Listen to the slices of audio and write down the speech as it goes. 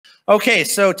Okay,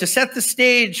 so to set the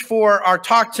stage for our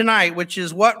talk tonight, which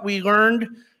is what we learned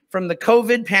from the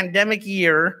COVID pandemic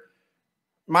year,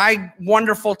 my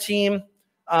wonderful team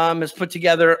has put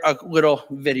together a little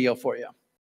video for you.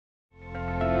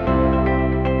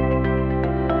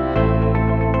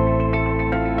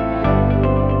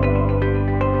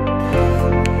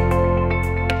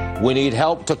 We need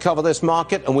help to cover this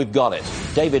market, and we've got it.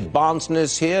 David Bahnsen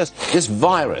is here. This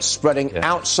virus spreading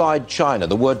outside China.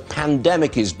 The word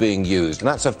pandemic is being used, and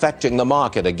that's affecting the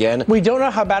market again. We don't know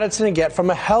how bad it's going to get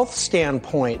from a health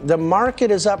standpoint. The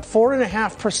market is up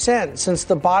 4.5% since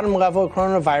the bottom level of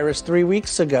coronavirus 3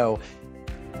 weeks ago.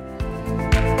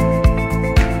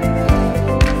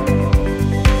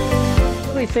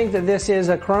 I think that this is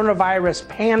a coronavirus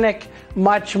panic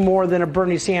much more than a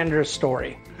Bernie Sanders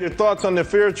story. Your thoughts on the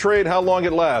fair trade, how long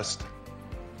it lasts?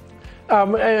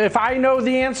 If I know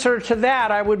the answer to that,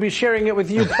 I would be sharing it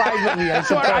with you privately.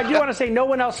 So I do want to say no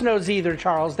one else knows either,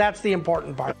 Charles. That's the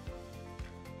important part.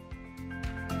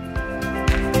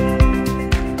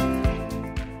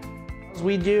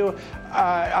 We do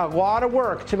a lot of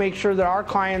work to make sure that our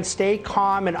clients stay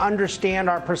calm and understand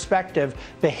our perspective.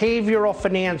 Behavioral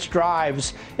finance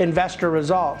drives investor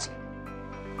results.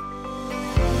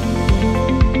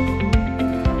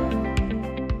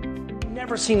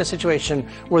 Never seen a situation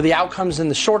where the outcomes in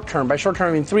the short term, by short term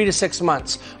I mean 3 to 6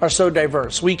 months, are so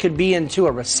diverse. We could be into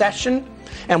a recession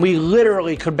and we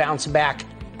literally could bounce back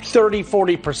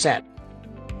 30–40%.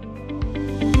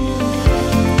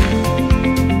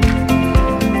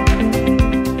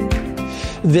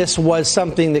 This was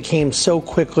something that came so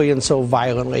quickly and so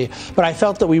violently, but I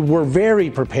felt that we were very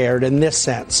prepared in this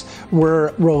sense.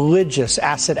 We're religious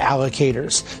asset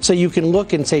allocators. So you can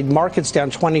look and say market's down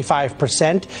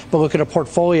 25%, but look at a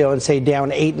portfolio and say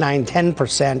down 8, 9,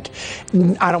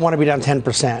 10%. I don't want to be down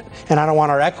 10%, and I don't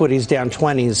want our equities down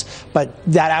 20s, but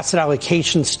that asset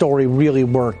allocation story really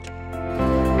worked.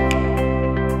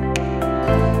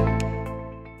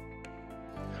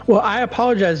 Well, I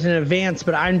apologize in advance,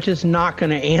 but I'm just not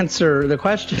going to answer the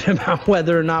question about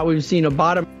whether or not we've seen a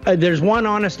bottom. There's one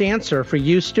honest answer for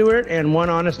you, Stuart, and one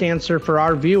honest answer for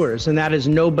our viewers, and that is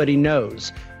nobody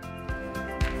knows.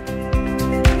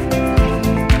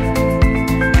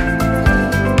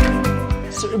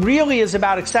 Really is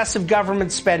about excessive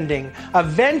government spending.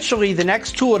 Eventually, the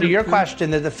next tool to your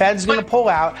question that the Fed's going to pull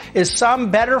out is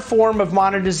some better form of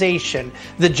monetization,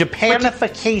 the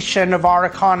Japanification of our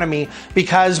economy,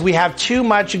 because we have too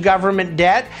much government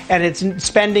debt and its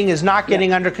spending is not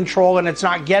getting under control, and it's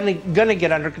not going to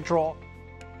get under control.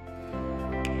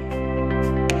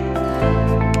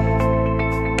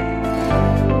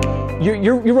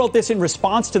 You wrote this in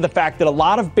response to the fact that a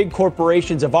lot of big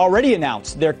corporations have already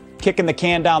announced they're kicking the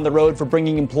can down the road for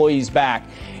bringing employees back.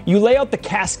 You lay out the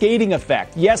cascading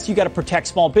effect. Yes, you got to protect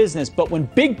small business, but when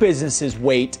big businesses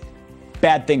wait,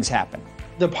 bad things happen.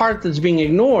 The part that's being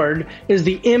ignored is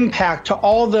the impact to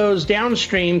all those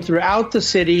downstream throughout the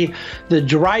city, the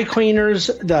dry cleaners,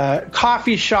 the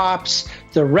coffee shops,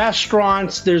 the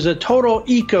restaurants. There's a total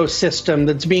ecosystem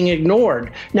that's being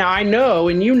ignored. Now, I know,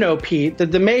 and you know, Pete,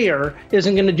 that the mayor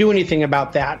isn't going to do anything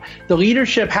about that. The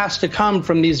leadership has to come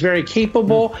from these very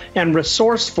capable and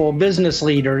resourceful business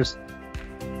leaders.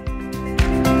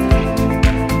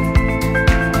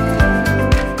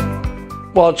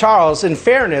 Well, Charles, in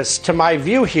fairness to my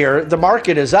view here, the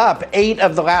market is up 8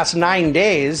 of the last 9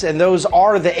 days, and those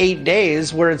are the 8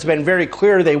 days where it's been very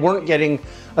clear they weren't getting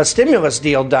a stimulus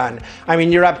deal done. I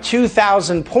mean, you're up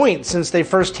 2,000 points since they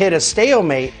first hit a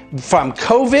stalemate. From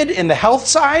COVID in the health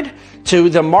side to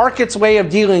the market's way of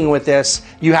dealing with this,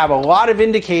 you have a lot of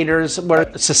indicators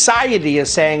where society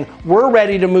is saying, we're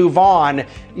ready to move on.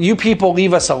 You people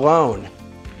leave us alone.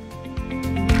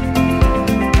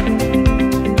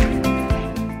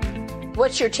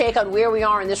 What's your take on where we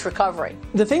are in this recovery?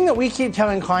 The thing that we keep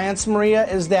telling clients, Maria,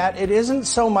 is that it isn't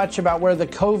so much about where the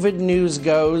COVID news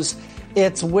goes.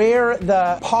 It's where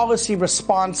the policy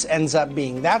response ends up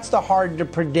being. That's the hard to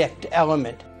predict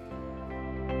element.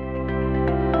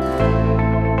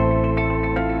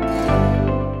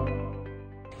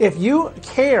 If you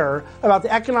care about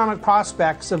the economic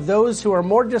prospects of those who are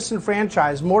more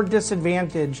disenfranchised, more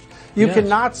disadvantaged, you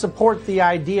cannot support the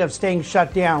idea of staying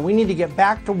shut down. We need to get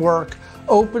back to work,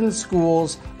 open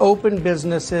schools, open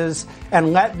businesses,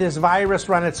 and let this virus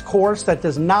run its course. That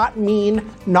does not mean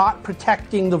not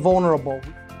protecting the vulnerable.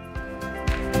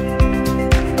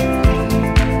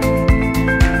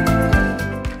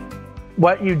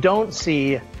 What you don't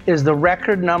see is the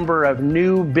record number of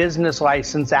new business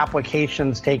license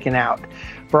applications taken out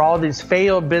for all these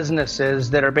failed businesses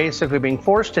that are basically being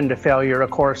forced into failure,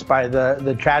 of course, by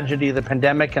the tragedy of the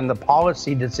pandemic and the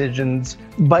policy decisions.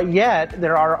 But yet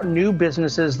there are new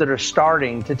businesses that are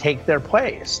starting to take their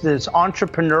place. This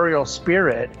entrepreneurial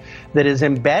spirit that is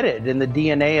embedded in the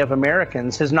DNA of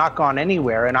Americans has not gone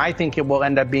anywhere. And I think it will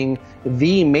end up being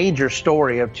the major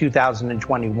story of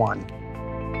 2021.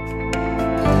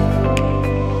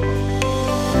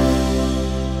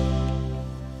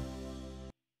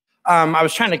 I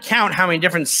was trying to count how many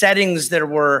different settings there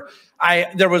were.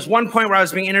 There was one point where I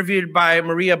was being interviewed by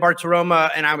Maria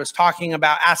Bartiromo, and I was talking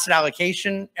about asset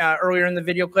allocation earlier in the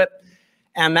video clip.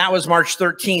 And that was March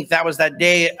 13th. That was that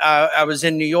day I was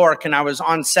in New York, and I was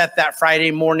on set that Friday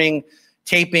morning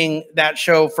taping that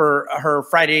show for her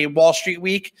Friday Wall Street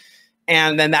week.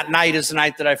 And then that night is the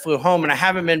night that I flew home, and I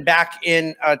haven't been back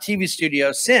in a TV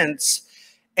studio since.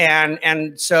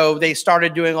 And so they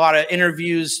started doing a lot of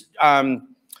interviews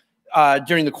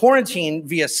during the quarantine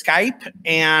via Skype.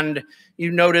 And you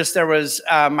notice there was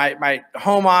my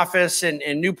home office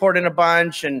in Newport in a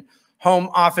bunch, and home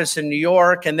office in New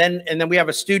York. And then we have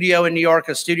a studio in New York,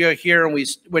 a studio here. And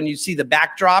when you see the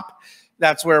backdrop,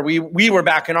 that's where we were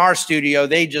back in our studio.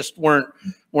 They just weren't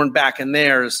back in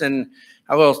theirs. And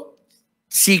a little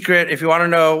secret, if you want to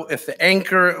know if the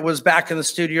anchor was back in the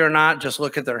studio or not, just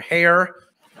look at their hair.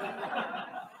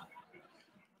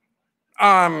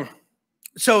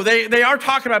 So they are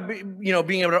talking about,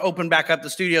 being able to open back up the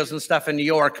studios and stuff in New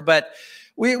York, but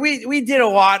we did a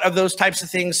lot of those types of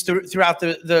things throughout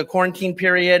the quarantine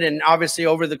period, and obviously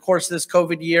over the course of this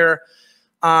COVID year.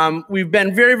 We've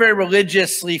been very, very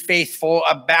religiously faithful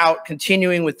about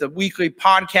continuing with the weekly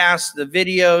podcasts, the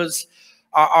videos,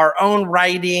 our own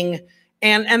writing,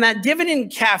 and that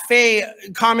Dividend Cafe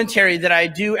commentary that I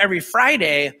do every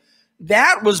Friday.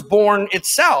 That was born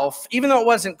itself, even though it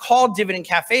wasn't called Dividend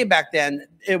Cafe back then.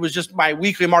 It was just my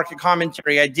weekly market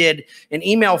commentary I did in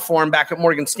email form back at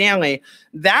Morgan Stanley.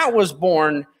 That was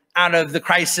born out of the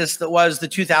crisis that was the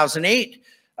 2008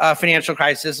 financial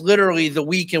crisis, literally the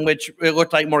week in which it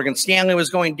looked like Morgan Stanley was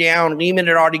going down, Lehman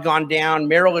had already gone down,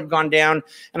 Merrill had gone down,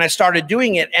 and I started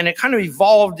doing it, and it kind of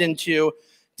evolved into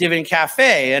Dividend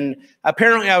Cafe. And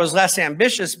apparently I was less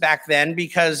ambitious back then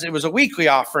because it was a weekly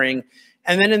offering.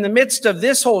 And then in the midst of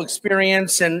this whole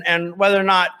experience and whether or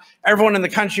not everyone in the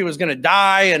country was going to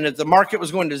die and that the market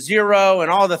was going to zero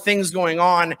and all the things going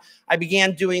on, I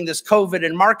began doing this COVID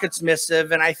and markets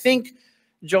missive. And I think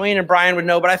Jolene and Brian would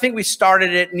know, but I think we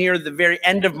started it near the very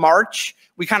end of March.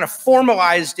 We kind of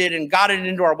formalized it and got it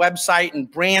into our website and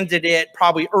branded it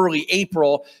probably early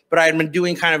April, but I had been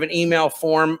doing kind of an email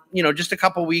form, just a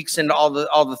couple weeks into all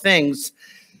the things.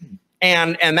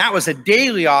 And that was a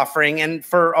daily offering. And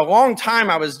for a long time,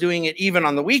 I was doing it even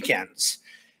on the weekends.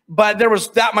 But there was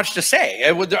that much to say.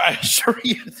 I assure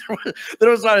you, there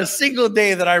was not a single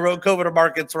day that I wrote COVID or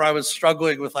markets where I was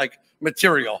struggling with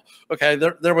material. Okay,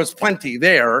 there was plenty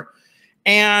there.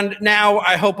 And now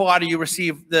I hope a lot of you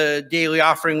receive the daily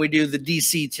offering we do, the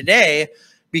DC Today,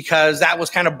 because that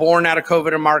was kind of born out of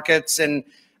COVID and markets. And,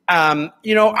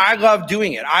 I love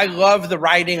doing it. I love the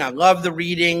writing. I love the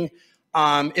reading.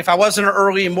 If I wasn't an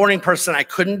early morning person, I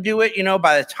couldn't do it.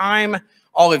 By the time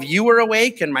all of you are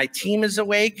awake and my team is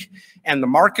awake and the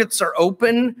markets are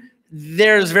open,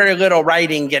 there's very little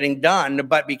writing getting done.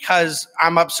 But because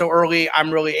I'm up so early,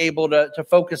 I'm really able to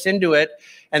focus into it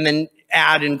and then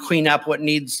add and clean up what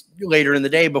needs later in the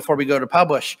day before we go to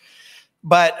publish.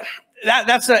 But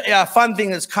that's a fun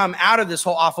thing that's come out of this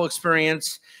whole awful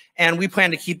experience. And we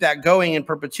plan to keep that going in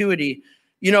perpetuity.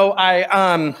 The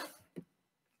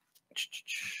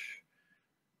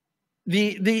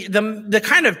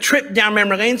kind of trip down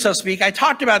memory lane, so to speak, I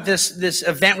talked about this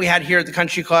event we had here at the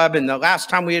Country Club and the last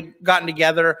time we had gotten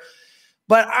together,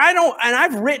 but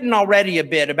I've written already a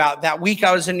bit about that week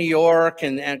I was in New York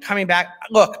and coming back.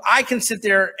 Look, I can sit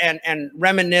there and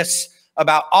reminisce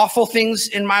about awful things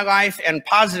in my life and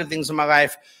positive things in my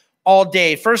life all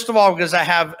day. First of all, because I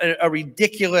have a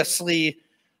ridiculously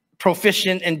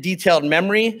proficient and detailed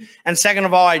memory. And second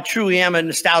of all, I truly am a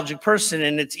nostalgic person,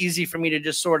 and it's easy for me to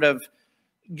just sort of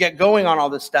get going on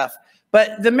all this stuff.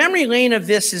 But the memory lane of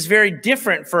this is very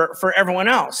different for everyone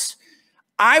else.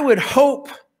 I would hope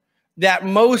that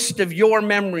most of your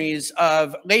memories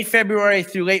of late February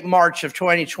through late March of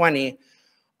 2020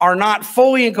 are not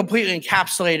fully and completely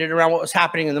encapsulated around what was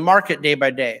happening in the market day by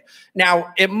day.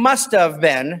 Now, it must have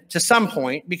been to some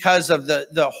point because of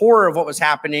the horror of what was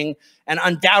happening and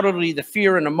undoubtedly the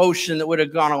fear and emotion that would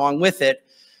have gone along with it.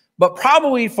 But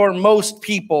probably for most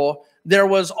people, there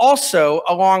was also,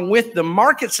 along with the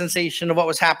market sensation of what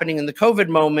was happening in the COVID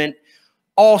moment,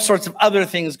 all sorts of other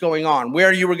things going on,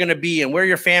 where you were going to be and where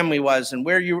your family was and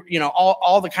where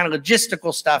all the kind of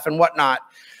logistical stuff and whatnot.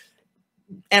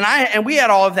 And we had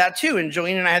all of that too. And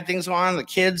Jolene and I had things going on, the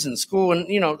kids and school and,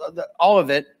 all of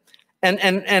it.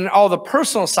 And all the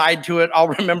personal side to it, I'll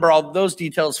remember all those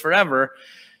details forever.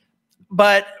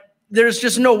 But there's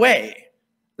just no way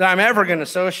that I'm ever going to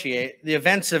associate the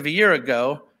events of a year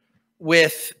ago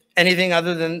with anything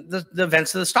other than the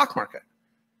events of the stock market.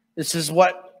 This is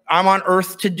what I'm on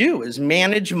earth to do, is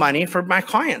manage money for my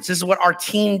clients. This is what our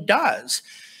team does.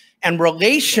 And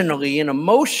relationally and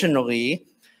emotionally,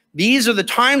 these are the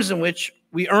times in which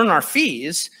we earn our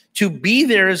fees to be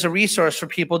there as a resource for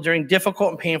people during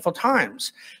difficult and painful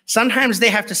times. Sometimes they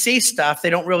have to say stuff they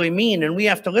don't really mean, and we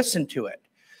have to listen to it.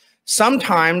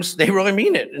 Sometimes they really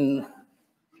mean it, and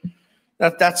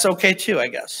that's okay too, I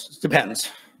guess. It depends.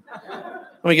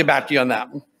 Let me get back to you on that.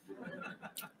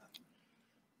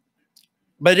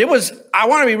 But I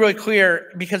want to be really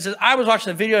clear, because I was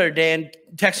watching the video the other day and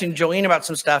texting Jolene about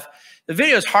some stuff. The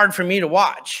video is hard for me to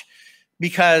watch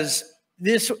because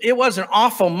it was an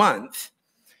awful month.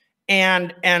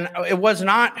 And it was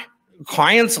not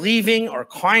clients leaving or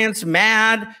clients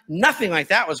mad. Nothing like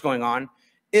that was going on.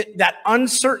 That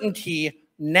uncertainty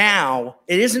now,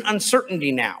 it isn't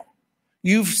uncertainty now.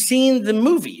 You've seen the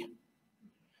movie.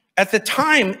 At the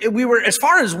time, we were, as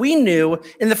far as we knew,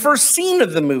 in the first scene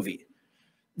of the movie.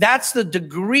 That's the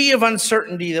degree of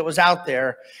uncertainty that was out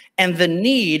there and the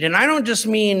need. And I don't just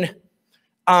mean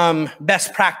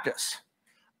best practice.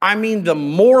 I mean the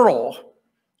moral,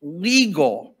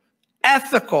 legal,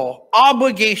 ethical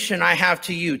obligation I have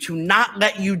to you to not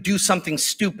let you do something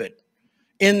stupid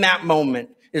in that moment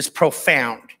is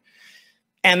profound.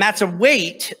 And that's a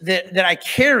weight that I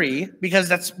carry because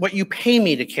that's what you pay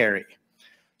me to carry.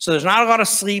 So there's not a lot of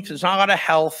sleep, there's not a lot of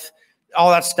health, all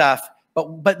that stuff.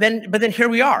 But then here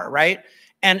we are, right?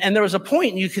 And there was a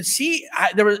point you could see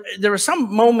there was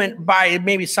some moment by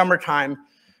maybe summertime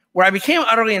where I became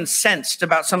utterly incensed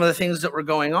about some of the things that were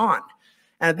going on.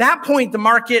 And at that point, the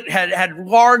market had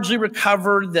largely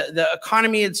recovered. The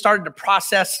economy had started to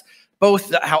process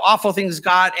both how awful things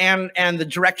got and the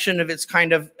direction of its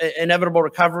kind of inevitable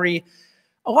recovery.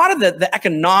 A lot of the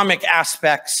economic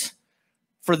aspects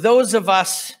for those of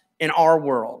us in our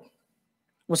world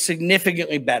was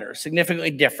significantly better, significantly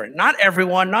different. Not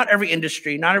everyone, not every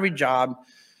industry, not every job,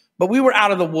 but we were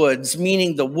out of the woods,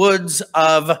 meaning the woods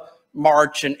of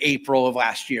March and April of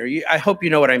last year. I hope you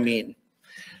know what I mean.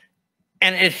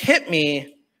 And it hit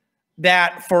me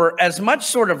that for as much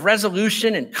sort of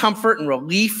resolution and comfort and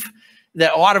relief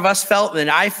that a lot of us felt and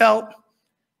I felt,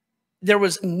 there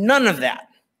was none of that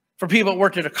for people that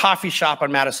worked at a coffee shop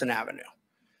on Madison Avenue.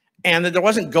 And that there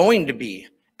wasn't going to be.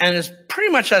 And it's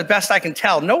pretty much as best I can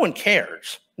tell, no one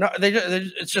cares. No,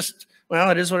 it's just, well,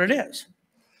 it is what it is.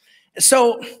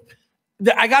 So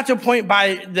I got to a point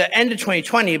by the end of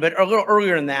 2020, but a little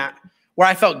earlier than that, where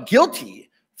I felt guilty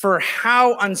for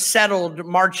how unsettled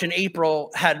March and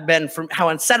April had been, how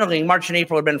unsettling March and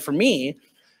April had been for me,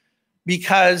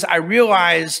 because I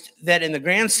realized that in the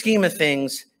grand scheme of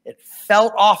things, it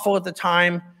felt awful at the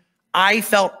time. I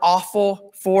felt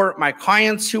awful for my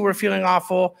clients who were feeling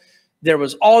awful. There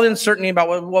was all the uncertainty about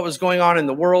what was going on in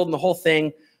the world and the whole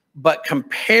thing. But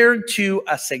compared to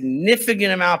a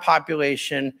significant amount of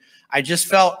population, I just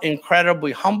felt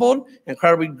incredibly humbled,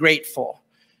 incredibly grateful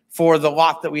for the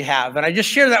lot that we have. And I just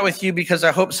share that with you because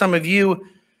I hope some of you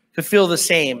could feel the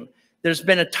same. There's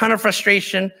been a ton of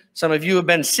frustration. Some of you have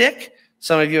been sick.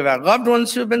 Some of you have had loved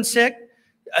ones who have been sick.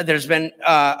 There's been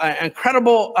an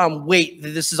incredible weight that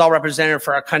this is all representative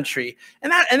for our country.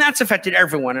 And that's affected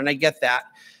everyone, and I get that.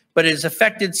 But it has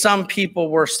affected some people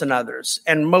worse than others.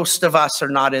 And most of us are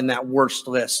not in that worst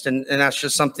list. And that's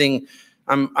just something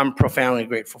I'm profoundly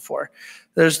grateful for.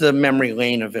 There's the memory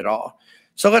lane of it all.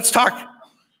 So let's talk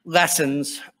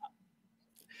lessons.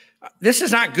 This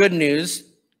is not good news.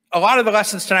 A lot of the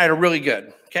lessons tonight are really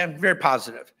good, okay? Very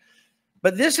positive.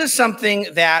 But this is something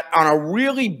that on a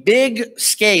really big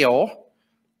scale,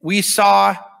 we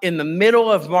saw in the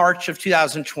middle of March of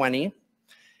 2020.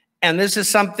 And this is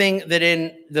something that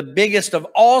in the biggest of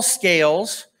all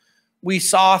scales, we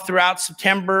saw throughout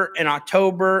September and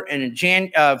October and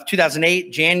in of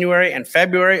 2008, January and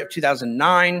February of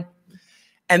 2009.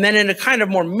 And then in a kind of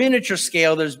more miniature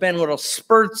scale, there's been little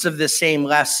spurts of the same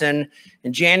lesson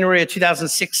in January of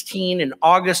 2016, in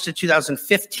August of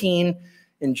 2015,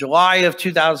 in July of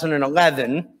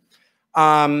 2011.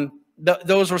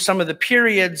 Those were some of the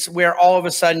periods where all of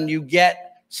a sudden you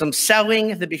get some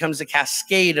selling that becomes a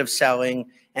cascade of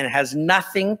selling, and it has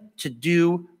nothing to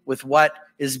do with what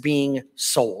is being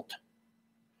sold.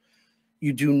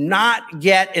 You do not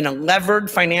get in a levered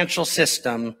financial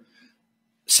system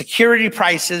security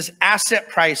prices, asset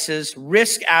prices,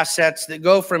 risk assets that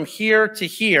go from here to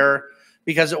here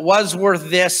because it was worth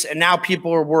this and now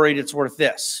people are worried it's worth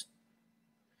this.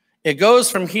 It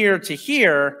goes from here to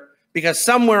here because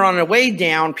somewhere on the way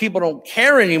down, people don't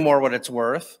care anymore what it's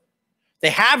worth. They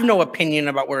have no opinion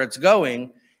about where it's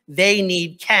going. They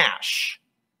need cash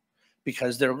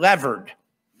because they're levered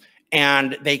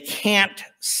and they can't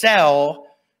sell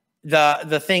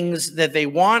the things that they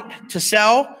want to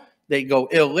sell. They go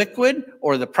illiquid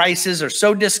or the prices are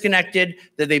so disconnected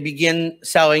that they begin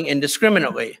selling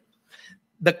indiscriminately.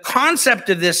 The concept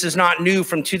of this is not new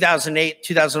from 2008,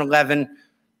 2011,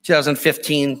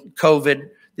 2015, COVID,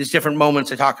 these different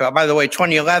moments I talk about. By the way,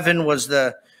 2011 was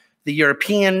the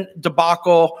European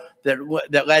debacle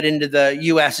that led into the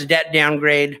US debt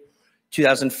downgrade.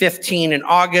 2015 in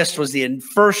August was the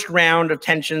first round of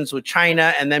tensions with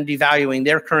China and them devaluing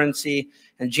their currency.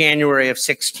 And January of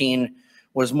 16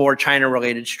 was more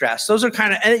China-related stress. Those are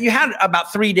kind of, and you had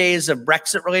about 3 days of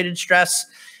Brexit-related stress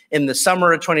in the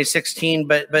summer of 2016,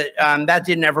 but that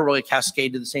didn't ever really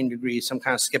cascade to the same degree. So I'm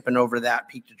kind of skipping over that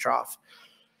peak to trough.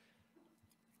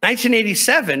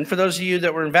 1987, for those of you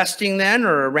that were investing then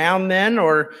or around then,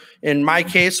 or in my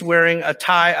case, wearing a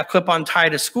tie, a clip-on tie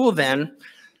to school then,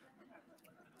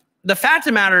 the fact of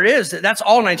the matter is that that's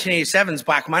all 1987's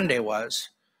Black Monday was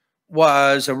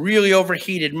a really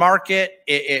overheated market.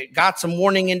 It got some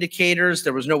warning indicators.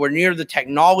 There was nowhere near the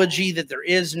technology that there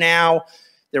is now.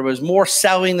 There was more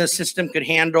selling the system could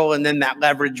handle, and then that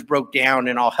leverage broke down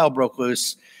and all hell broke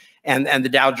loose, and the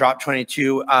Dow dropped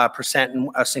 22% in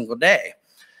a single day.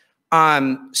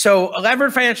 So a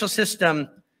levered financial system,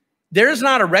 there's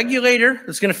not a regulator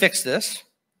that's going to fix this.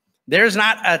 There's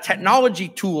not a technology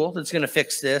tool that's going to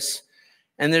fix this,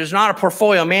 and there's not a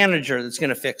portfolio manager that's going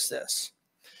to fix this.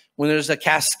 When there's a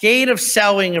cascade of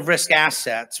selling of risk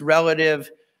assets relative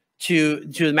to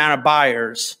the amount of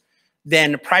buyers,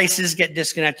 then prices get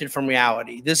disconnected from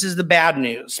reality. This is the bad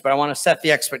news, but I want to set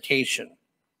the expectation.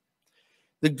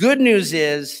 The good news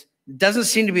is it doesn't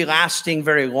seem to be lasting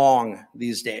very long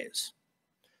these days.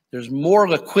 There's more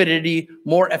liquidity,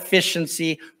 more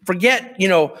efficiency. Forget,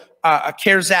 a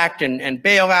CARES Act and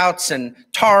bailouts and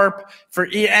TARP,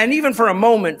 and even for a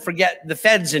moment, forget the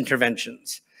Fed's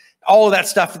interventions. All of that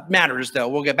stuff matters, though.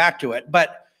 We'll get back to it.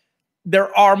 But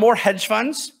there are more hedge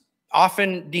funds,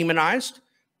 often demonized,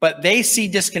 but they see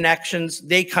disconnections.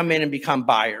 They come in and become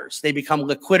buyers. They become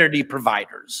liquidity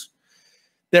providers.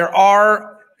 There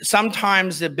are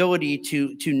sometimes the ability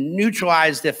to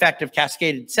neutralize the effect of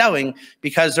cascaded selling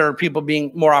because there are people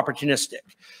being more opportunistic.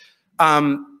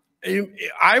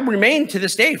 I remain to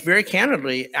this day, very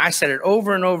candidly, I said it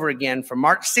over and over again, from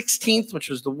March 16th, which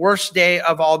was the worst day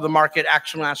of all the market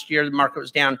action last year. The market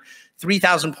was down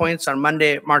 3,000 points on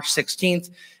Monday, March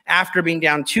 16th, after being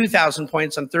down 2,000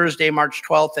 points on Thursday, March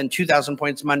 12th, and 2,000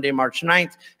 points Monday, March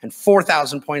 9th, and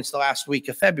 4,000 points the last week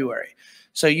of February.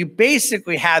 So you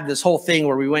basically had this whole thing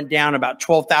where we went down about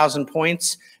 12,000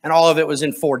 points, and all of it was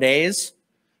in 4 days.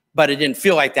 But it didn't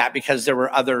feel like that because there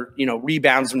were other,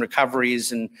 rebounds and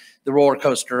recoveries and the roller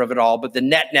coaster of it all. But the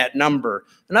net number,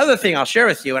 another thing I'll share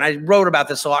with you, and I wrote about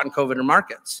this a lot in COVID and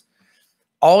markets.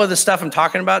 All of the stuff I'm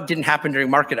talking about didn't happen during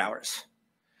market hours.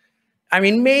 I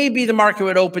mean, maybe the market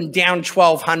would open down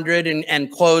 1,200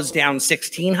 and close down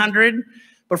 1,600.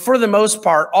 But for the most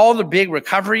part, all the big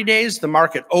recovery days, the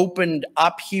market opened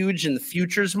up huge in the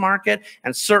futures market.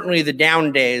 And certainly the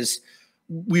down days,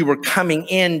 we were coming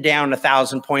in down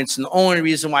 1,000 points. And the only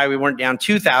reason why we weren't down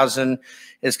 2,000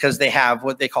 is because they have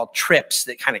what they call trips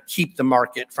that kind of keep the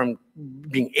market from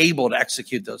being able to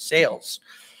execute those sales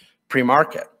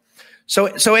pre-market.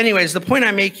 So anyways, the point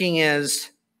I'm making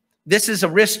is this is a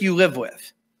risk you live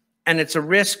with. And it's a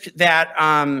risk that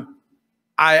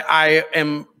I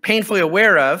am painfully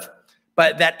aware of,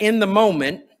 but that in the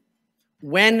moment,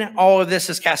 when all of this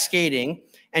is cascading,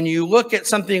 and you look at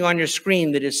something on your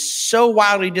screen that is so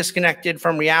wildly disconnected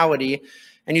from reality,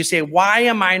 and you say, why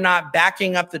am I not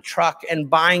backing up the truck and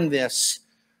buying this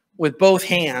with both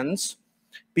hands?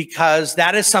 Because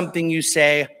that is something you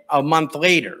say a month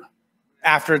later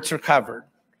after it's recovered,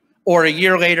 or a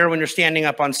year later when you're standing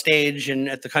up on stage and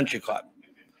at the country club.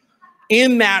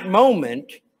 In that moment,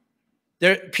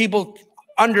 people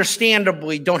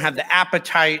understandably don't have the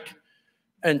appetite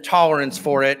and tolerance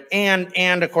for it, and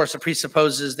of course it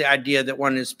presupposes the idea that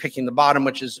one is picking the bottom,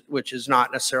 which is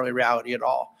not necessarily reality at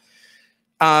all.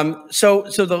 So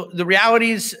the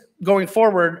realities going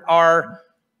forward are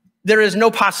there is no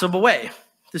possible way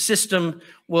the system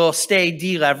will stay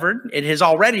delevered. It has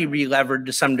already relevered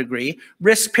to some degree.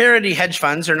 Risk parity hedge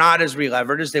funds are not as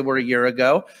relevered as they were a year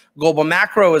ago. Global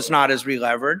macro is not as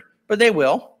relevered, but they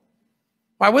will.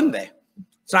 Why wouldn't they?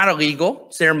 It's not illegal.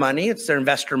 It's their money. It's their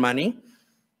investor money.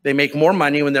 They make more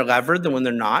money when they're levered than when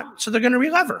they're not, so they're going to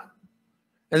relever.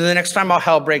 And then the next time all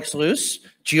hell breaks loose,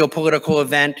 geopolitical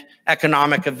event,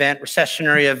 economic event,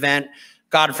 recessionary event,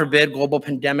 God forbid, global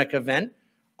pandemic event,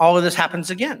 all of this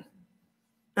happens again.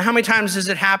 Now, how many times has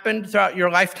it happened throughout your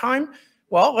lifetime?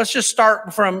 Well, let's just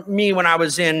start from me when I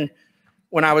was in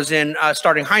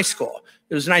starting high school.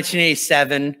 It was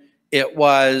 1987. It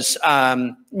was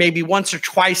maybe once or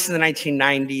twice in the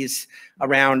 1990s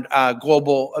around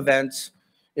global events.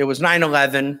 It was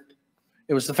 9/11.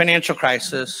 It was the financial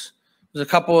crisis. It was a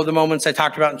couple of the moments I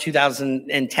talked about in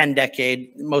 2010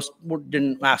 decade. Most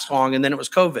didn't last long. And then it was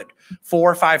COVID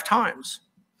 4 or 5 times.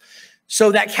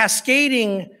 So that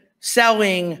cascading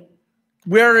selling,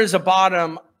 where is a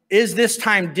bottom? Is this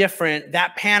time different?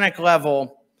 That panic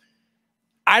level,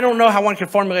 I don't know how one can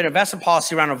formulate investment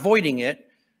policy around avoiding it.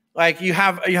 Like you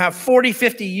have 40,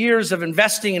 50 years of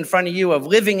investing in front of you, of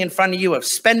living in front of you, of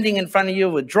spending in front of you,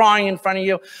 of withdrawing in front of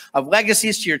you, of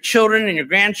legacies to your children and your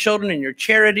grandchildren and your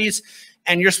charities,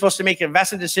 and you're supposed to make an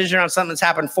investment decision on something that's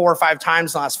happened 4 or 5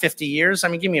 times in the last 50 years. I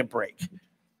mean, give me a break.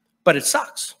 But it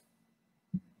sucks.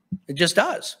 It just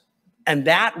does. And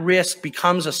that risk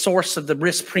becomes a source of the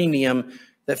risk premium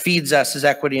that feeds us as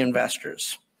equity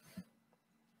investors.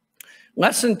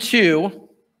 Lesson 2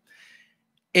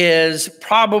 is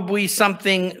probably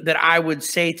something that I would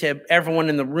say to everyone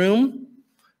in the room,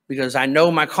 because I know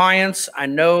my clients, I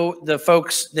know the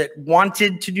folks that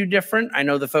wanted to do different, I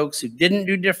know the folks who didn't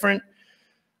do different,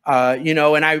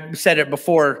 and I said it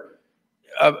before,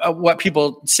 what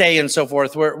people say and so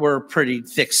forth, we're pretty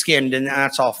thick-skinned and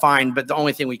that's all fine. But the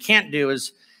only thing we can't do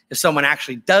is if someone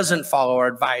actually doesn't follow our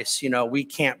advice, we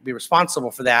can't be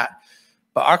responsible for that.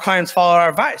 But our clients follow our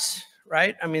advice,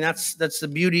 right? I mean, that's the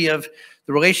beauty of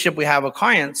the relationship we have with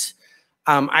clients.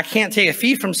 I can't take a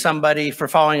fee from somebody for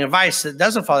following advice that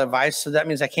doesn't follow advice, so that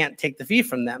means I can't take the fee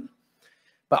from them.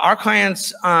 But our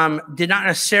clients did not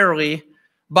necessarily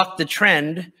buck the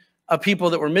trend of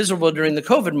people that were miserable during the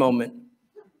COVID moment.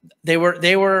 They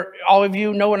were, all of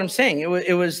you know what I'm saying.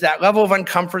 It was that level of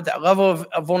uncomfort, that level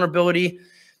of vulnerability.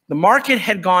 The market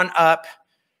had gone up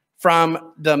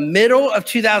from the middle of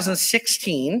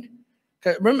 2016,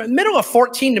 remember, middle of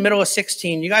 14 to middle of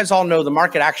 16, you guys all know the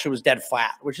market actually was dead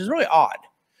flat, which is really odd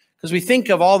because we think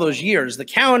of all those years, the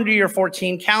calendar year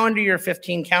 14, calendar year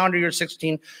 15, calendar year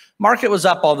 16, market was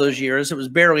up all those years. It was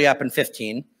barely up in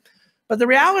 15. But the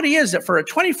reality is that for a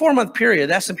 24-month period,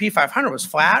 the S&P 500 was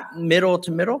flat, middle to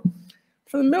middle.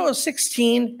 For the middle of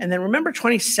 16, and then remember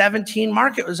 2017,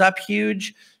 market was up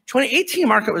huge. 2018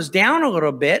 market was down a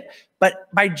little bit, but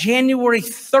by January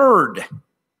 3rd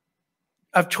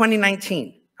of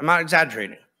 2019, I'm not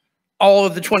exaggerating, all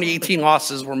of the 2018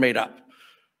 losses were made up.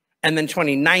 And then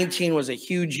 2019 was a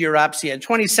huge year up. So you had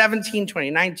 2017,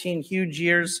 2019, huge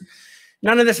years.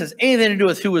 None of this has anything to do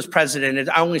with who was president.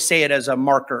 I only say it as a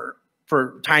marker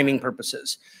for timing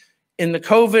purposes. In the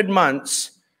COVID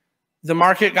months, the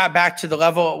market got back to the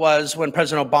level it was when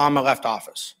President Obama left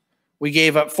office. We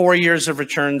gave up 4 years of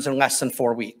returns in less than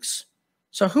 4 weeks.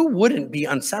 So who wouldn't be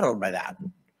unsettled by that?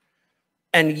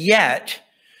 And yet,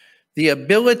 the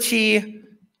ability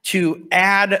to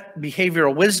add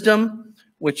behavioral wisdom,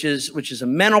 which is a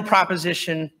mental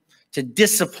proposition, to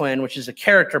discipline, which is a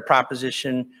character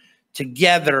proposition,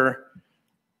 together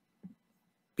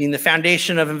being the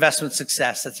foundation of investment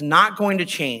success. That's not going to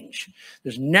change.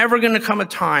 There's never going to come a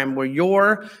time where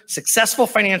your successful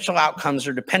financial outcomes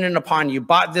are dependent upon you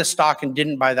bought this stock and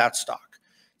didn't buy that stock.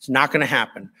 It's not going to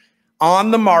happen.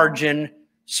 On the margin,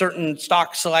 certain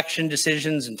stock selection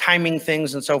decisions and timing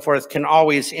things and so forth can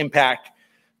always impact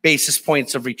basis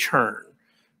points of return,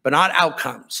 but not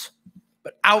outcomes.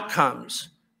 But outcomes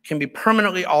can be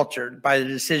permanently altered by the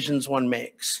decisions one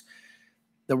makes.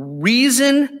 The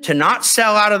reason to not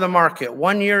sell out of the market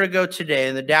 1 year ago today,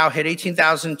 and the Dow hit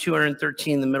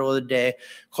 18,213 in the middle of the day,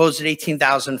 closed at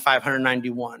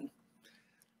 18,591.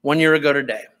 1 year ago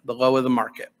today, the low of the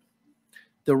market.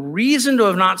 The reason to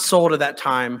have not sold at that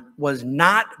time was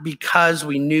not because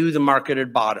we knew the market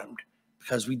had bottomed,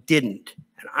 because we didn't,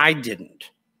 and I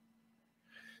didn't.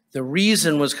 The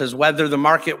reason was because whether the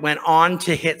market went on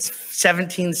to hit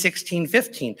 17, 16,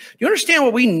 15. Do you understand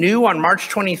what we knew on March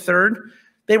 23rd?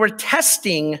 They were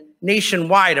testing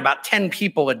nationwide about 10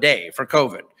 people a day for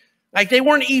COVID. Like they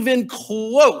weren't even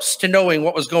close to knowing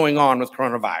what was going on with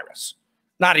coronavirus.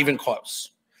 Not even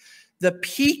close. The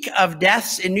peak of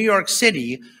deaths in New York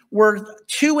City were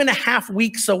 2.5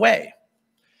 weeks away.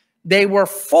 They were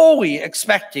fully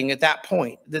expecting at that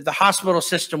point that the hospital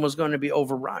system was going to be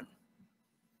overrun.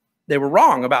 They were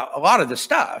wrong about a lot of the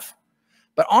stuff.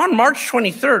 But on March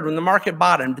 23rd, when the market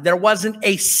bottomed, there wasn't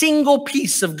a single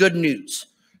piece of good news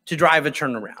to drive a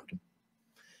turnaround.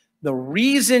 The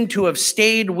reason to have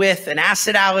stayed with an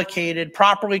asset allocated,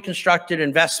 properly constructed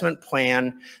investment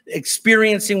plan,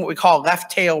 experiencing what we call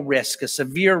left tail risk, a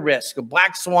severe risk, a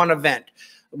black swan event,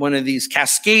 one of these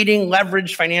cascading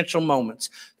leveraged financial moments.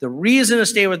 The reason to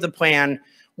stay with the plan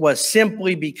was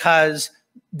simply because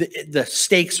the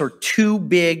stakes are too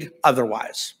big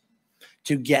otherwise.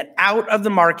 To get out of the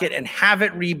market and have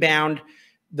it rebound,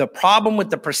 the problem with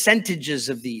the percentages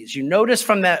of these, you notice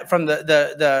from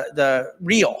the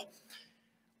reel,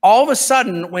 all of a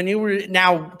sudden, when you were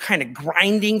now kind of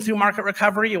grinding through market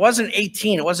recovery, it wasn't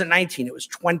 18, it wasn't 19, it was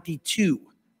 22.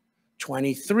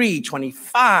 23,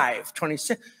 25,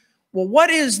 26. Well, what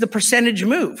is the percentage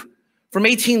move from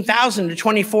 18,000 to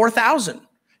 24,000?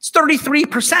 It's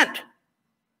 33%.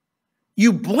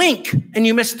 You blink and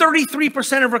you miss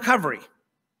 33% of recovery.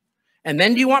 And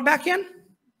then do you want back in?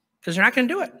 Because you're not going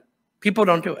to do it. People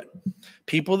don't do it.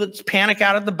 People that panic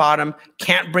out at the bottom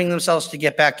can't bring themselves to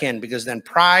get back in because then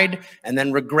pride and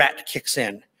then regret kicks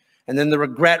in. And then the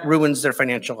regret ruins their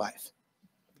financial life.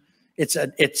 It's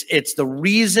the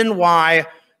reason why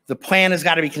the plan has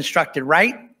got to be constructed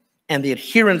right, and the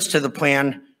adherence to the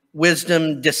plan,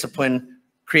 wisdom, discipline,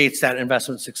 creates that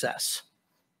investment success.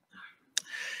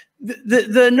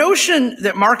 The notion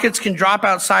that markets can drop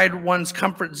outside one's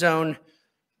comfort zone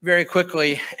very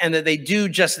quickly and that they do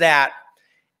just that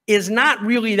is not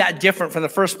really that different from the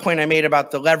first point I made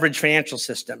about the leveraged financial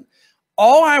system.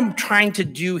 All I'm trying to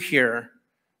do here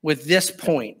with this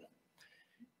point,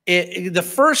 the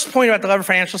first point about the leveraged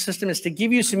financial system is to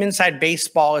give you some inside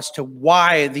baseball as to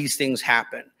why these things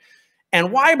happen.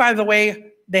 And why, by the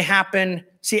way, they happen.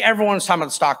 See, everyone's talking about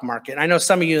the stock market. I know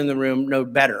some of you in the room know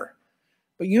better.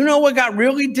 But you know what got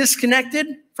really disconnected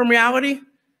from reality?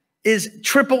 Is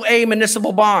AAA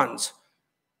municipal bonds,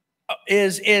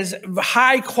 is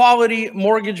high quality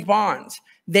mortgage bonds.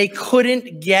 They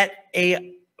couldn't get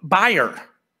a buyer.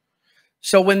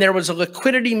 So when there was a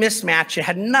liquidity mismatch, it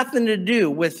had nothing to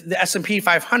do with the S&P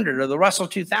 500 or the Russell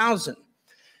 2000.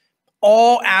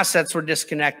 All assets were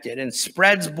disconnected and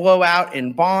spreads blow out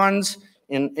in bonds,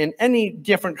 in any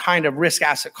different kind of risk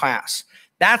asset class.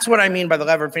 That's what I mean by the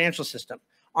levered financial system.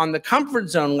 On the comfort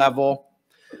zone level,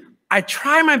 I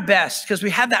try my best because we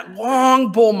had that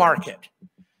long bull market.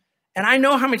 And I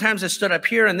know how many times I stood up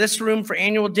here in this room for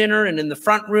annual dinner and in the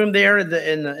front room there,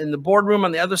 in the boardroom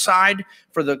on the other side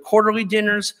for the quarterly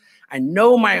dinners. I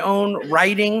know my own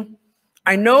writing.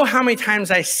 I know how many times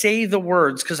I say the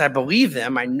words because I believe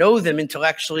them. I know them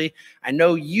intellectually. I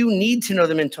know you need to know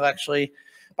them intellectually,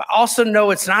 but also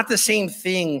know it's not the same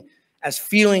thing as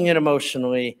feeling it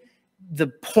emotionally. The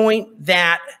point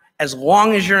that as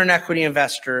long as you're an equity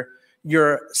investor,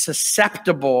 you're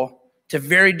susceptible to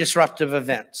very disruptive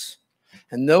events.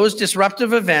 And those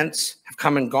disruptive events have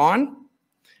come and gone.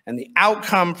 And the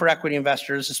outcome for equity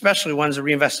investors, especially ones that are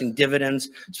reinvesting dividends,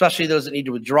 especially those that need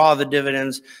to withdraw the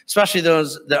dividends, especially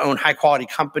those that own high quality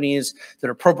companies that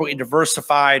are appropriately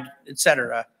diversified, et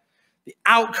cetera, the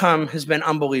outcome has been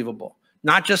unbelievable.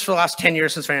 Not just for the last 10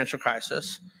 years since financial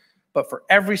crisis, but for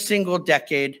every single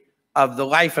decade of the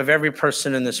life of every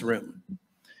person in this room.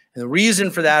 And the reason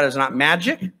for that is not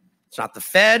magic. It's not the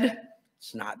Fed.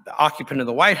 It's not the occupant of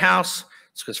the White House.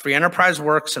 It's because free enterprise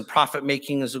works and profit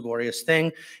making is a glorious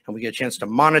thing. And we get a chance to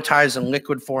monetize in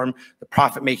liquid form the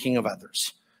profit making of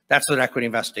others. That's what equity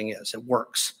investing is. It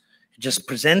works. It just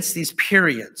presents these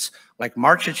periods like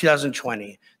March of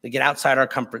 2020 that get outside our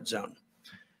comfort zone.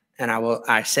 And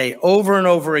I say over and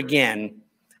over again,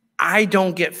 I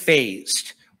don't get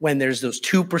fazed when there's those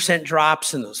 2%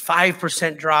 drops and those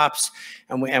 5% drops.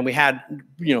 And we had,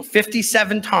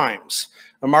 57 times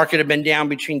the market had been down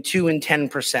between 2 and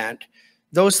 10%.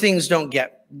 Those things don't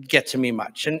get to me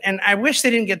much. And I wish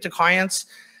they didn't get to clients,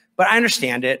 but I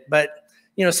understand it. But,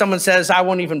 someone says, I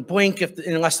won't even blink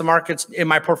unless the market's in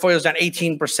my portfolio is down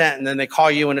 18%. And then they call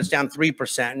you and it's down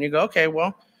 3%. And you go, okay,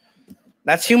 well,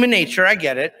 that's human nature. I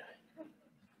get it.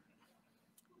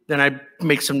 Then I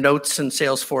make some notes in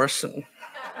Salesforce and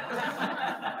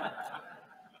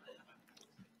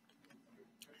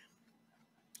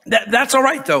that's all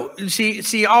right, though.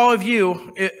 See, all of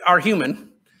you are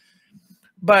human,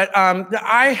 but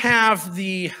I have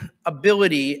the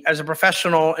ability as a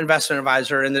professional investment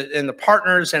advisor, and the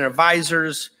partners and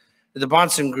advisors of the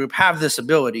Bahnsen Group have this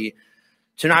ability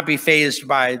to not be fazed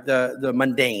by the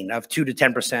mundane of 2 to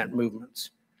 10%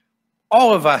 movements.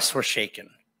 All of us were shaken.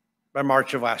 by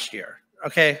March of last year.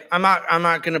 Okay, I'm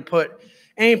not going to put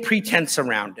any pretense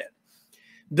around it.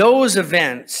 Those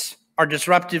events are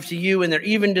disruptive to you, and they're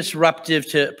even disruptive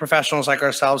to professionals like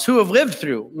ourselves who have lived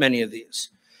through many of these.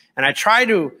 And I try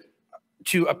to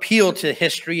appeal to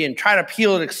history and try to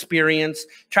appeal to experience,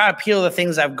 try to appeal to the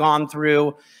things I've gone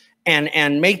through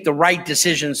and make the right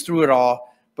decisions through it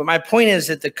all. But my point is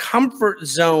that the comfort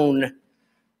zone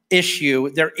issue,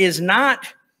 there is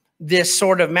not this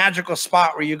sort of magical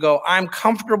spot where you go, I'm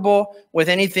comfortable with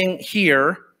anything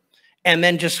here, and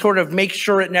then just sort of make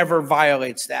sure it never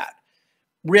violates that.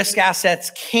 Risk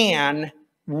assets can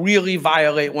really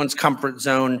violate one's comfort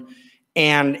zone,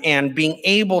 and being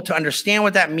able to understand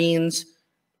what that means,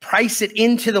 price it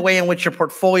into the way in which your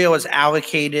portfolio is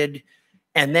allocated,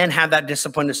 and then have that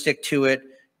discipline to stick to it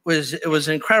was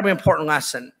an incredibly important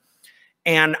lesson.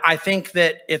 And I think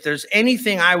that if there's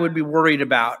anything I would be worried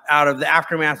about out of the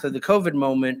aftermath of the COVID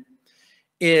moment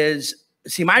is,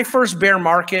 see, my first bear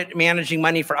market managing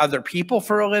money for other people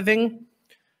for a living,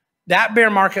 that bear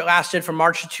market lasted from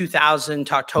March of 2000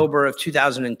 to October of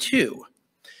 2002.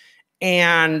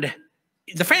 And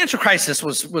the financial crisis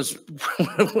was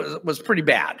pretty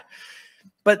bad.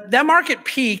 But that market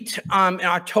peaked in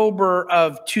October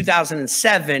of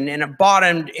 2007, and it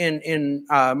bottomed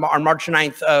on March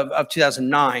 9th of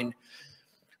 2009.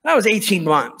 That was 18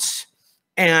 months.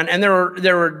 And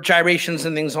there were gyrations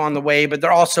and things along the way, but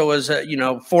there also was a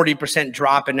 40%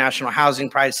 drop in national housing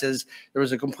prices. There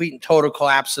was a complete and total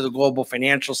collapse of the global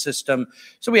financial system.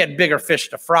 So we had bigger fish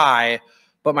to fry.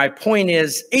 But my point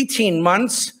is 18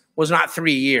 months was not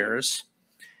 3 years.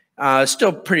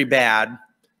 Still pretty bad.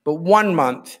 But 1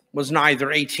 month was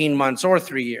neither 18 months or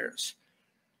 3 years.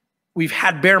 We've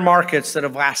had bear markets that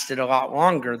have lasted a lot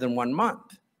longer than 1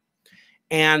 month.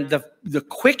 And the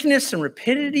quickness and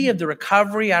rapidity of the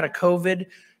recovery out of COVID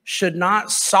should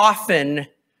not soften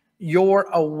your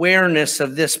awareness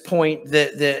of this point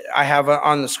that I have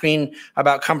on the screen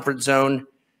about comfort zone.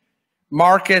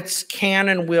 Markets can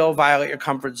and will violate your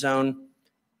comfort zone.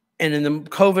 And in the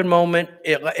COVID moment,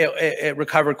 it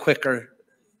recovered quicker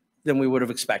than we would have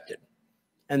expected.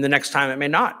 And the next time it may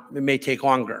not. It may take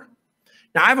longer.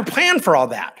 Now, I have a plan for all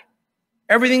that.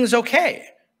 Everything's okay.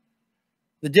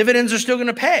 The dividends are still going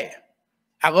to pay.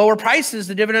 At lower prices,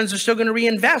 the dividends are still going to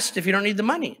reinvest if you don't need the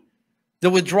money. The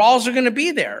withdrawals are going to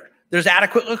be there. There's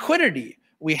adequate liquidity.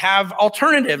 We have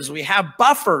alternatives. We have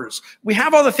buffers. We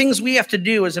have all the things we have to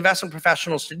do as investment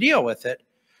professionals to deal with it.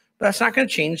 But that's not going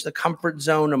to change the comfort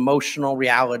zone, emotional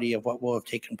reality of what will have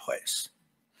taken place.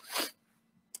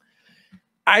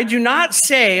 I do not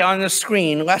say on the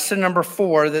screen, lesson number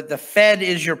 4, that the Fed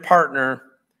is your partner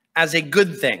as a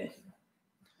good thing.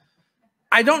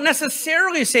 I don't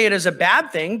necessarily say it as a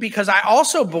bad thing, because I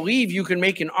also believe you can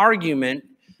make an argument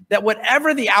that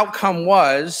whatever the outcome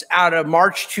was out of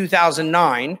March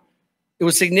 2009, it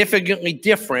was significantly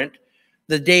different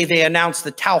the day they announced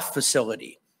the TALF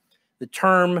facility, the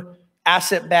term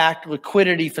asset-backed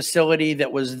liquidity facility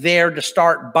that was there to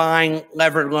start buying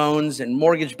levered loans and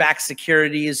mortgage-backed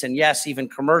securities, and yes, even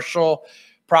commercial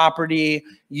property,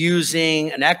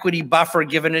 using an equity buffer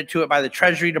given to it by the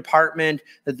Treasury Department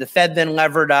that the Fed then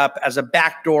levered up as a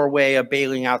backdoor way of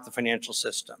bailing out the financial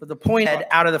system. But the point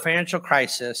out of the financial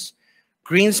crisis,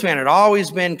 Greenspan had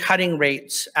always been cutting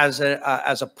rates as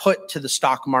a put to the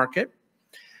stock market.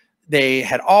 They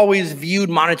had always viewed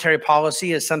monetary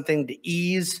policy as something to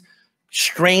ease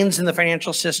strains in the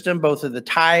financial system, both of the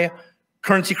Thai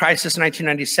currency crisis in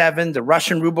 1997, the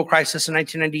Russian ruble crisis in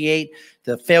 1998,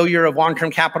 the failure of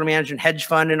long-term capital management hedge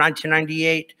fund in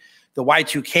 1998, the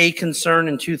Y2K concern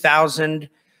in 2000.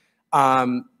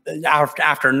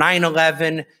 After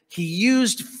 9/11, he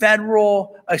used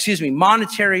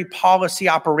monetary policy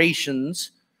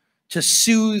operations to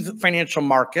soothe financial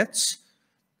markets.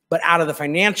 But out of the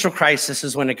financial crisis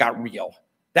is when it got real.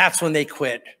 That's when they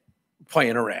quit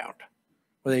playing around,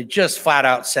 where they just flat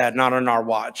out said, not on our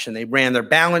watch. And they ran their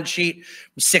balance sheet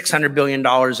from $600 billion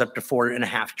up to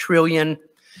 $4.5 trillion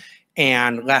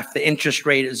and left the interest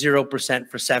rate at 0%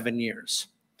 for 7 years.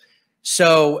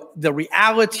 So the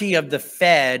reality of the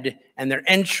Fed and their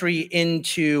entry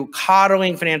into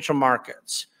coddling financial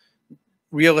markets,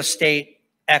 real estate,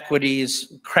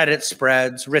 equities, credit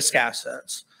spreads, risk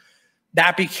assets,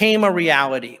 that became a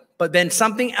reality. But then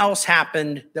something else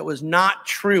happened that was not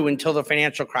true until the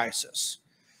financial crisis.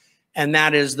 And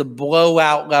that is the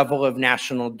blowout level of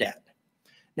national debt.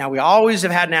 Now, we always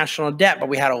have had national debt, but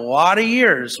we had a lot of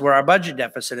years where our budget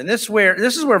deficit, and this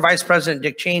is where Vice President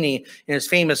Dick Cheney, in his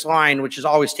famous line, which is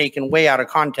always taken way out of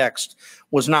context,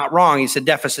 was not wrong. He said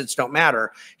deficits don't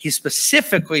matter. He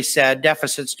specifically said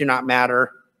deficits do not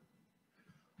matter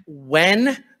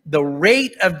when the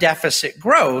rate of deficit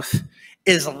growth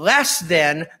is less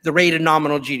than the rate of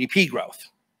nominal GDP growth.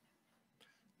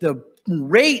 The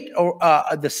rate or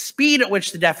the speed at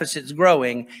which the deficit is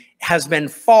growing has been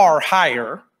far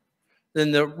higher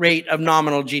than the rate of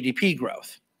nominal GDP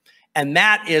growth. And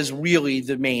that is really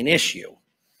the main issue,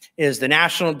 is the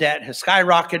national debt has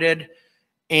skyrocketed,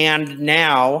 and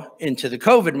now into the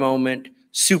COVID moment,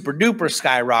 super duper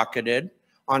skyrocketed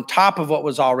on top of what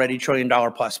was already $1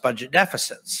 trillion plus budget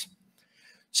deficits.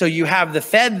 So you have the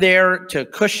Fed there to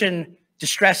cushion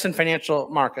distress in financial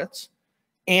markets,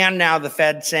 and now the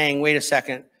Fed saying, wait a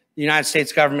second, the United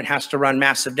States government has to run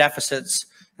massive deficits,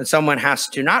 and someone has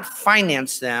to not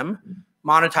finance them,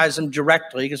 monetize them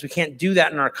directly, because we can't do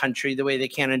that in our country the way they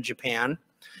can in Japan,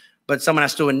 but someone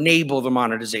has to enable the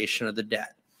monetization of the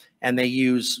debt. And they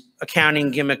use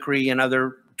accounting gimmickry and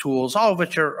other tools, all of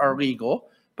which are legal,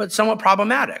 but somewhat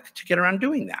problematic to get around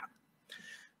doing that.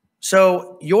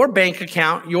 So your bank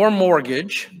account, your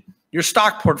mortgage, your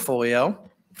stock portfolio,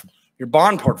 your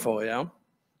bond portfolio,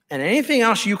 and anything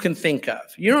else you can think of.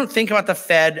 You don't think about the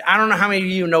Fed. I don't know how many of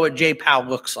you know what J-PAL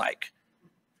looks like,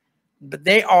 but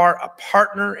they are a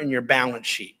partner in your balance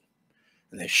sheet.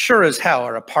 And they sure as hell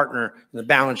are a partner in the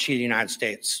balance sheet of the United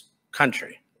States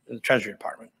country, in the Treasury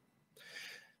Department.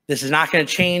 This is not going to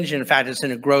change. And in fact, it's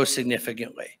going to grow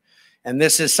significantly. And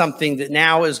this is something that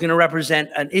now is going to represent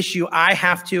an issue I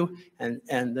have to, and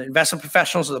the investment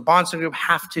professionals of the Bahnsen Group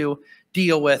have to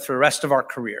deal with for the rest of our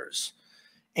careers.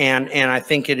 And I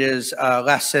think it is a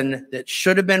lesson that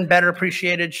should have been better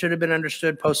appreciated, should have been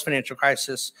understood post-financial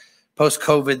crisis,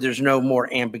 post-COVID. There's no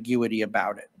more ambiguity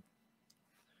about it.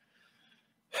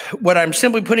 What I'm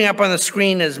simply putting up on the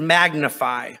screen is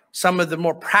magnify some of the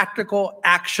more practical,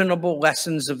 actionable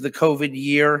lessons of the COVID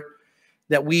year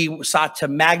that we sought to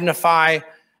magnify,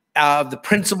 the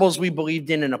principles we believed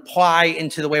in and apply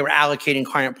into the way we're allocating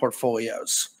client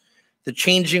portfolios. The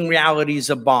changing realities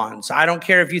of bonds. I don't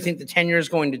care if you think the 10-year is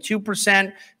going to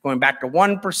 2%, going back to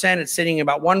 1%. It's sitting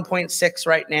about 1.6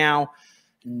 right now.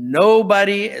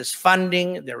 Nobody is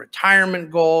funding their retirement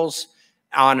goals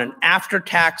on an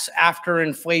after-tax,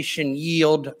 after-inflation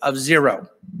yield of 0.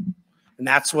 And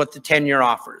that's what the 10-year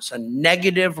offers, a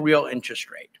negative real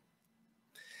interest rate.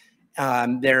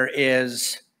 There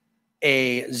is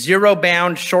a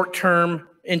zero-bound short-term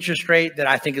interest rate that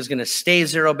I think is going to stay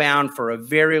zero-bound for a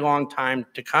very long time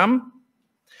to come.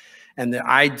 And the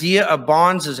idea of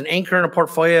bonds as an anchor in a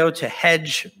portfolio to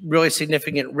hedge really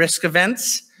significant risk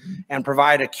events and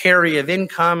provide a carry of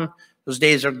income, those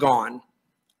days are gone.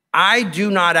 I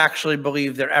do not actually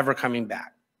believe they're ever coming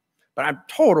back, but I'm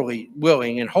totally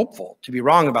willing and hopeful to be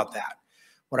wrong about that.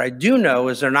 What I do know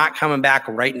is they're not coming back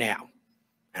right now,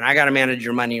 and I got to manage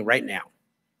your money right now.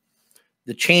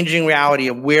 The changing reality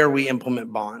of where we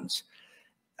implement bonds.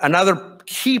 Another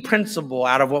key principle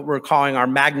out of what we're calling our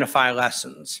magnify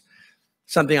lessons,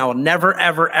 something I will never,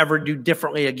 ever, ever do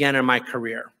differently again in my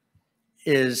career,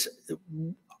 is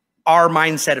our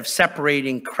mindset of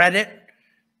separating credit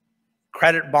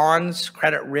bonds,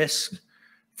 credit risk,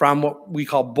 from what we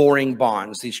call boring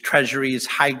bonds, these treasuries,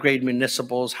 high-grade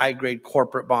municipals, high-grade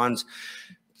corporate bonds,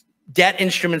 debt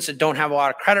instruments that don't have a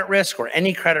lot of credit risk or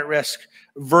any credit risk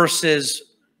versus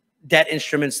debt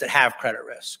instruments that have credit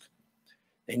risk.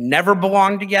 They never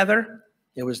belong together.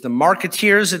 It was the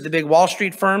marketeers at the big Wall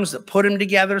Street firms that put them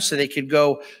together so they could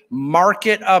go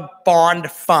market a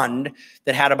bond fund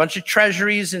that had a bunch of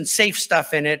treasuries and safe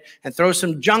stuff in it and throw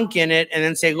some junk in it and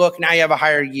then say, look, now you have a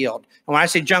higher yield. And when I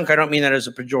say junk, I don't mean that as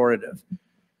a pejorative,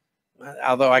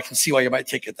 although I can see why you might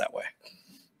take it that way.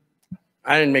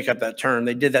 I didn't make up that term.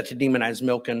 They did that to demonize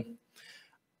Milken.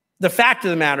 The fact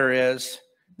of the matter is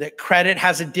that credit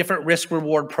has a different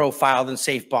risk-reward profile than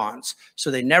safe bonds. So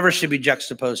they never should be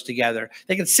juxtaposed together.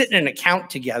 They can sit in an account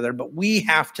together, but we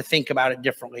have to think about it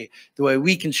differently. The way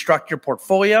we construct your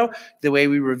portfolio, the way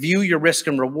we review your risk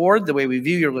and reward, the way we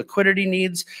view your liquidity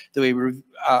needs, the way we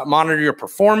monitor your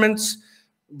performance,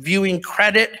 viewing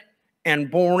credit and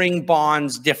boring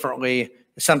bonds differently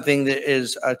is something that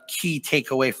is a key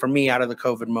takeaway for me out of the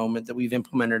COVID moment that we've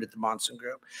implemented at the Bahnsen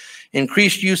Group.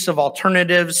 Increased use of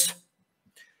alternatives,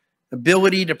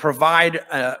 ability to provide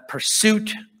a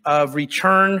pursuit of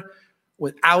return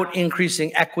without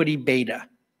increasing equity beta,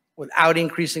 without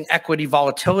increasing equity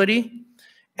volatility,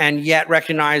 and yet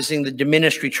recognizing the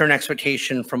diminished return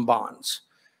expectation from bonds.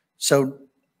 So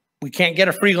we can't get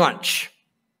a free lunch.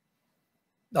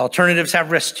 The alternatives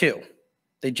have risk too.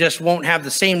 They just won't have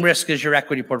the same risk as your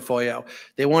equity portfolio.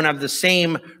 They won't have the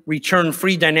same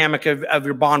return-free dynamic of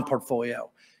your bond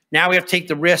portfolio. Now we have to take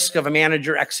the risk of a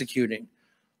manager executing.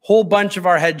 Whole bunch of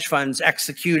our hedge funds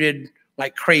executed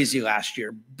like crazy last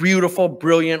year. Beautiful,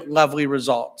 brilliant, lovely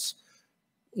results.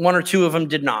 One or two of them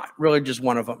did not, really just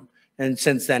one of them. And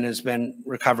since then has been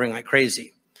recovering like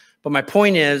crazy. But my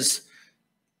point is,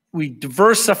 we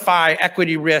diversify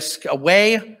equity risk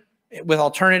away with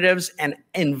alternatives and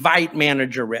invite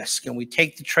manager risk. And we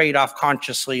take the trade-off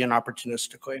consciously and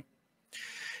opportunistically.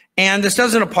 And this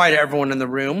doesn't apply to everyone in the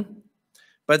room,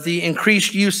 but the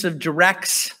increased use of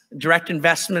direct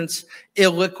investments,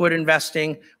 illiquid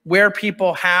investing, where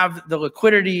people have the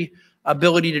liquidity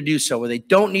ability to do so, where they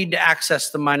don't need to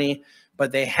access the money,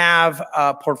 but they have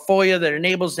a portfolio that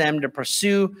enables them to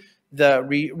pursue the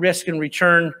risk and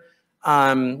return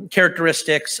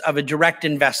characteristics of a direct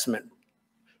investment,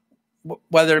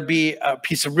 whether it be a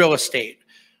piece of real estate,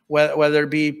 whether it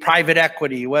be private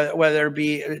equity, whether it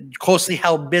be closely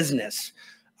held business.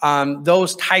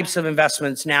 Those types of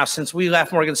investments now, since we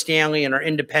left Morgan Stanley and are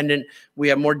independent, we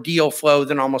have more deal flow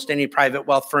than almost any private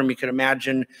wealth firm you could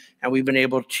imagine. And we've been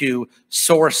able to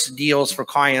source deals for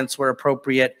clients where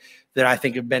appropriate that I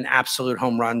think have been absolute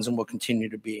home runs and will continue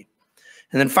to be.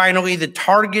 And then finally, the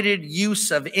targeted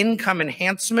use of income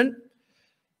enhancement,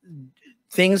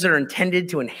 things that are intended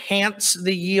to enhance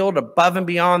the yield above and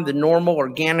beyond the normal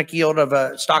organic yield of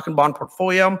a stock and bond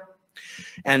portfolio.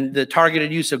 And the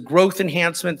targeted use of growth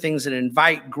enhancement, things that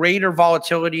invite greater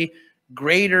volatility,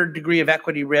 greater degree of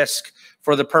equity risk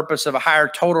for the purpose of a higher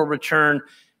total return,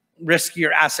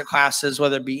 riskier asset classes,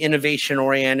 whether it be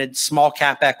innovation-oriented, small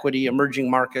cap equity,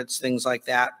 emerging markets, things like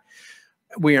that.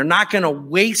 We are not going to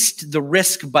waste the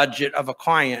risk budget of a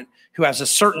client who has a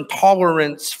certain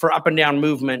tolerance for up and down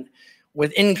movement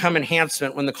with income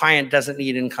enhancement when the client doesn't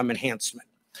need income enhancement.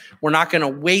 We're not going to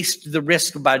waste the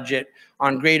risk budget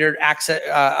on greater access,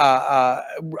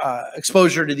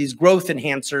 exposure to these growth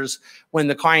enhancers when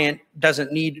the client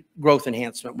doesn't need growth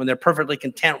enhancement, when they're perfectly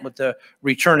content with the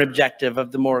return objective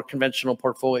of the more conventional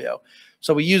portfolio.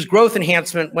 So we use growth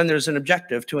enhancement when there's an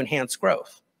objective to enhance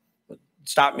growth.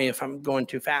 Stop me if I'm going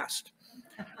too fast.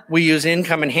 We use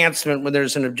income enhancement when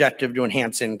there's an objective to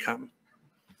enhance income.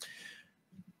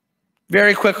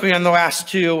 Very quickly on the last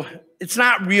two, it's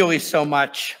not really so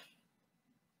much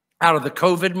out of the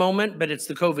COVID moment, but it's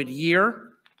the COVID year.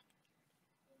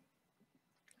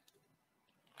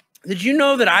 Did you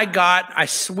know that I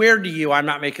swear to you, I'm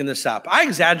not making this up. I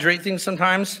exaggerate things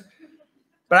sometimes,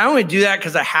 but I only do that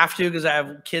because I have to, because I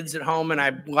have kids at home and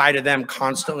I lie to them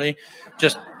constantly.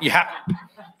 Just, I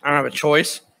don't have a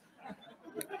choice.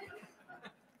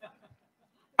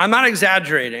 I'm not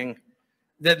exaggerating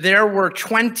that there were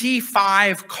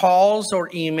 25 calls or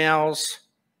emails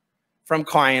from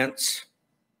clients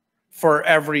for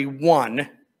every one.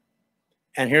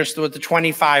 And here's what the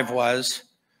 25 was.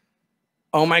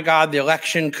 Oh my God, the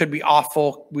election could be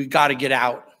awful. We got to get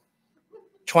out.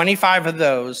 25 of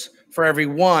those for every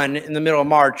one in the middle of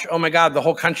March. Oh my God, the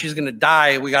whole country's going to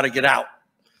die. We got to get out.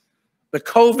 The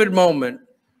COVID moment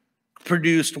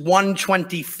produced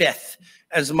 1/25th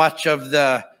as much of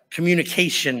the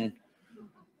communication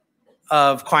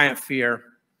of client fear.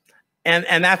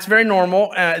 And that's very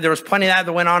normal. There was plenty of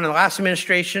that went on in the last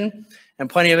administration, and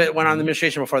plenty of it went on in the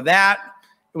administration before that.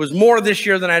 It was more this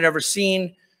year than I'd ever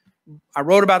seen. I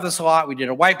wrote about this a lot. We did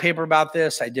a white paper about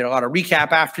this. I did a lot of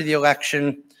recap after the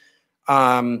election.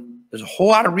 There's a whole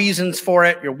lot of reasons for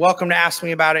it. You're welcome to ask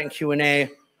me about it in Q&A.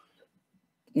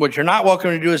 What you're not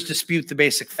welcome to do is dispute the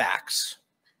basic facts.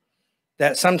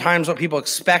 That sometimes what people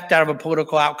expect out of a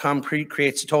political outcome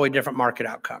creates a totally different market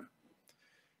outcome.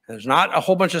 And there's not a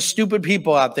whole bunch of stupid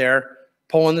people out there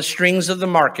pulling the strings of the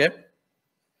market,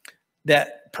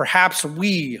 that perhaps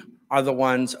we are the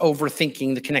ones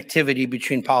overthinking the connectivity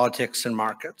between politics and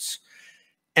markets.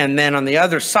 And then on the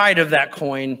other side of that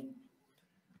coin,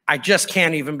 I just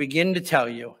can't even begin to tell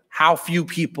you how few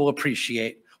people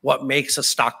appreciate what makes a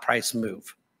stock price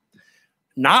move.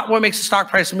 Not what makes a stock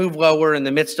price move lower in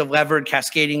the midst of levered,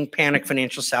 cascading, panic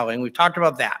financial selling. We've talked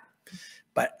about that.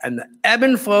 But and the ebb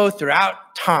and flow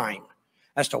throughout time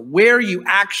as to where you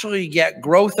actually get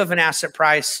growth of an asset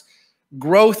price,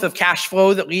 growth of cash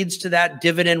flow that leads to that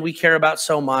dividend we care about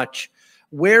so much,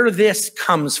 where this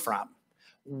comes from,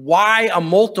 why a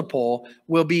multiple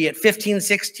will be at 15,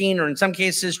 16, or in some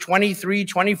cases 23,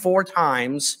 24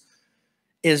 times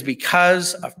is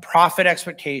because of profit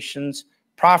expectations,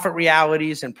 profit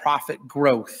realities, and profit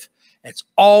growth. It's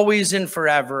always and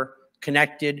forever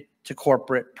connected to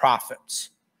corporate profits.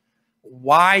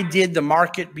 Why did the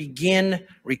market begin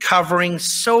recovering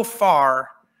so far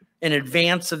in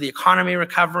advance of the economy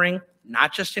recovering,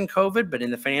 not just in COVID, but in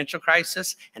the financial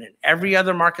crisis and in every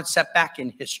other market setback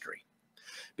in history?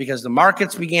 because the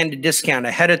markets began to discount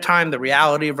ahead of time the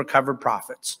reality of recovered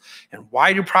profits. And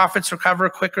why do profits recover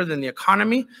quicker than the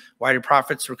economy? Why do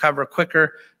profits recover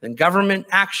quicker than government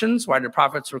actions? Why do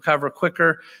profits recover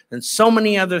quicker than so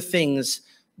many other things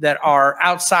that are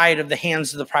outside of the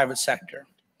hands of the private sector?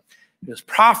 Because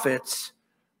profits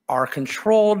are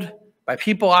controlled by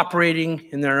people operating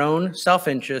in their own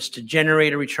self-interest to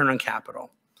generate a return on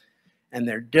capital. And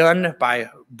they're done by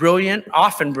brilliant,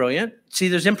 often brilliant. See,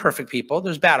 there's imperfect people.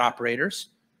 There's bad operators.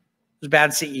 There's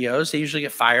bad CEOs. They usually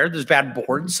get fired. There's bad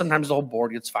boards. Sometimes the whole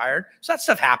board gets fired. So that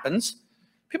stuff happens.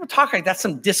 People talk like that's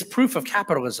some disproof of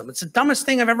capitalism. It's the dumbest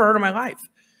thing I've ever heard in my life.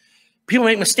 People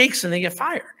make mistakes and they get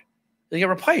fired. They get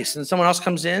replaced. And someone else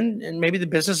comes in and maybe the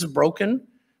business is broken,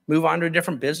 move on to a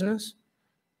different business.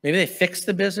 Maybe they fix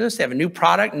the business. They have a new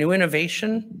product, new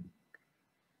innovation.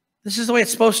 This is the way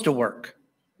it's supposed to work.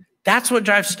 That's what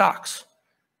drives stocks.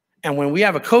 And when we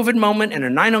have a COVID moment and a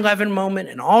 9/11 moment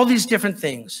and all these different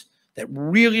things that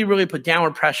really, really put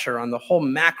downward pressure on the whole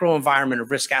macro environment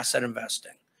of risk asset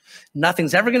investing,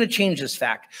 nothing's ever going to change this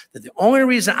fact that the only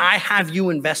reason I have you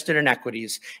invested in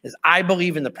equities is I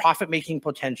believe in the profit-making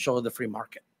potential of the free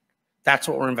market. That's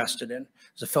what we're invested in.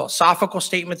 It's a philosophical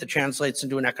statement that translates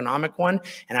into an economic one,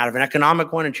 and out of an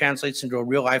economic one, it translates into a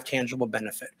real-life tangible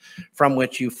benefit from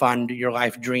which you fund your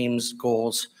life dreams,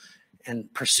 goals,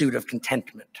 and pursuit of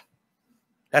contentment.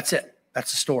 That's it.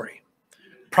 That's the story.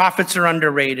 Profits are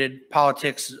underrated.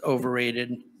 Politics is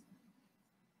overrated.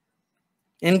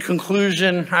 In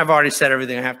conclusion, I've already said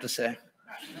everything I have to say.